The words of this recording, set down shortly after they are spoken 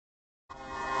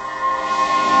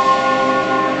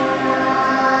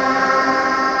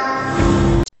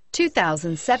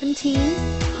2017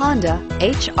 Honda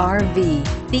HR-V.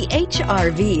 The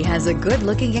HR-V has a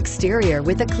good-looking exterior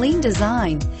with a clean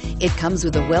design. It comes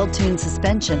with a well-tuned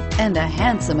suspension and a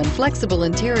handsome and flexible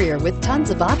interior with tons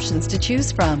of options to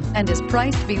choose from and is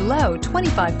priced below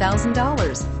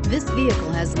 $25,000. This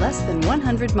vehicle has less than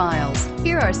 100 miles.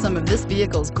 Here are some of this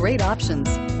vehicle's great options: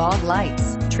 fog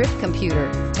lights, trip computer,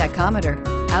 tachometer,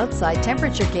 outside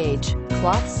temperature gauge,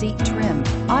 cloth seat trim,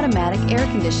 automatic air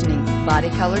conditioning, body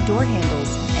color door handles,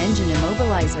 engine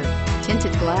immobilizer,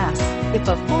 tinted glass. If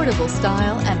affordable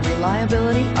style and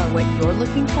reliability are what you're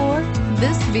looking for,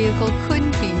 this vehicle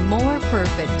couldn't be more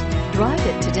perfect. Drive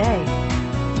it today.